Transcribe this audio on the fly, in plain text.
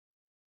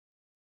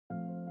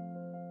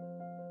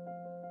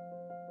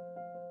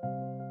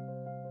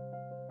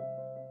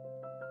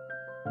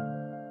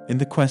In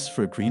the quest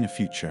for a greener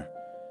future,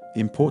 the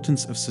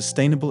importance of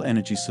sustainable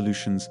energy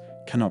solutions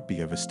cannot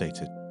be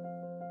overstated.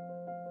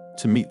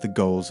 To meet the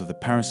goals of the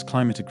Paris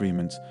Climate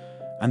Agreement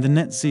and the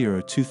Net Zero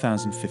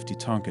 2050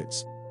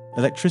 targets,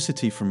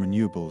 electricity from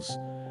renewables,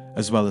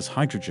 as well as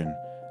hydrogen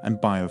and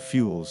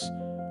biofuels,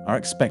 are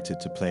expected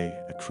to play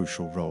a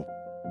crucial role.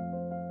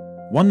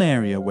 One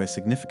area where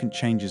significant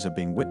changes are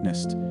being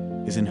witnessed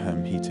is in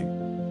home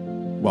heating.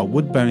 While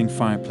wood-burning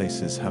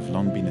fireplaces have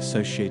long been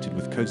associated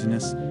with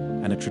coziness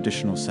and a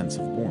traditional sense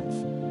of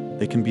warmth,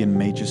 they can be a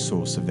major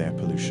source of air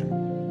pollution.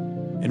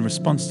 In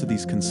response to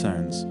these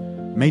concerns,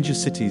 major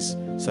cities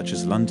such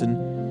as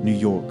London, New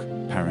York,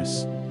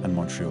 Paris, and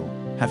Montreal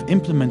have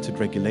implemented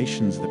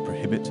regulations that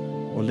prohibit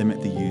or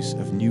limit the use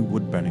of new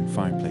wood-burning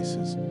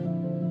fireplaces.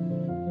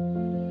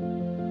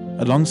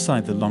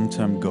 Alongside the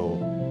long-term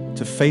goal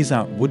to phase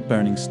out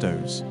wood-burning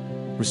stoves,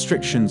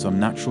 restrictions on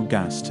natural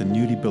gas to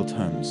newly built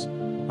homes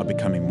are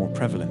becoming more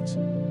prevalent,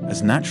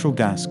 as natural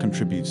gas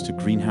contributes to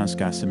greenhouse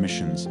gas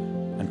emissions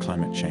and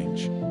climate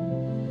change.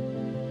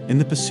 In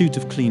the pursuit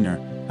of cleaner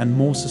and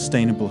more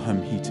sustainable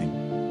home heating,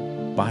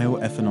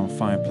 bioethanol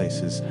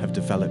fireplaces have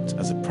developed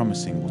as a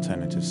promising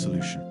alternative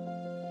solution.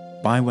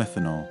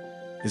 Bioethanol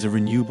is a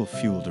renewable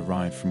fuel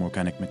derived from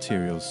organic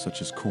materials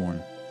such as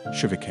corn,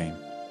 sugarcane,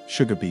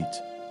 sugar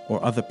beet,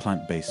 or other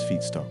plant-based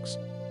feedstocks.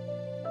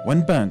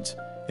 When burnt,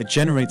 it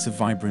generates a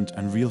vibrant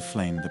and real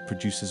flame that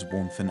produces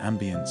warmth and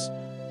ambience,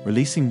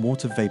 releasing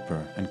water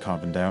vapor and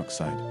carbon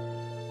dioxide,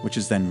 which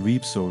is then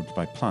reabsorbed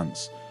by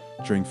plants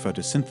during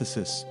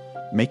photosynthesis,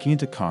 making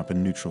it a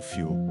carbon-neutral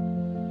fuel.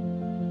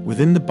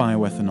 Within the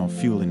bioethanol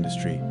fuel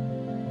industry,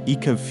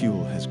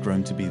 EkoFuel has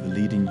grown to be the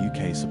leading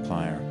UK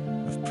supplier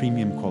of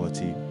premium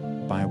quality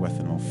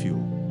bioethanol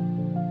fuel.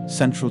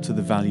 Central to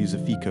the values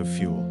of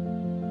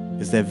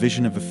EkoFuel is their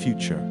vision of a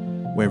future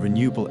where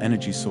renewable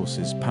energy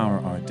sources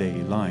power our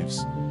daily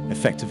lives,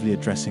 effectively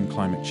addressing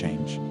climate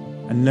change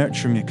and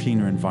nurturing a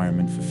cleaner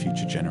environment for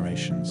future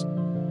generations.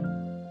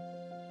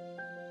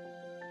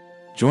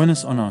 Join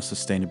us on our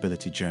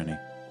sustainability journey,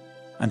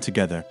 and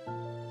together,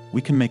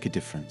 we can make a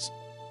difference.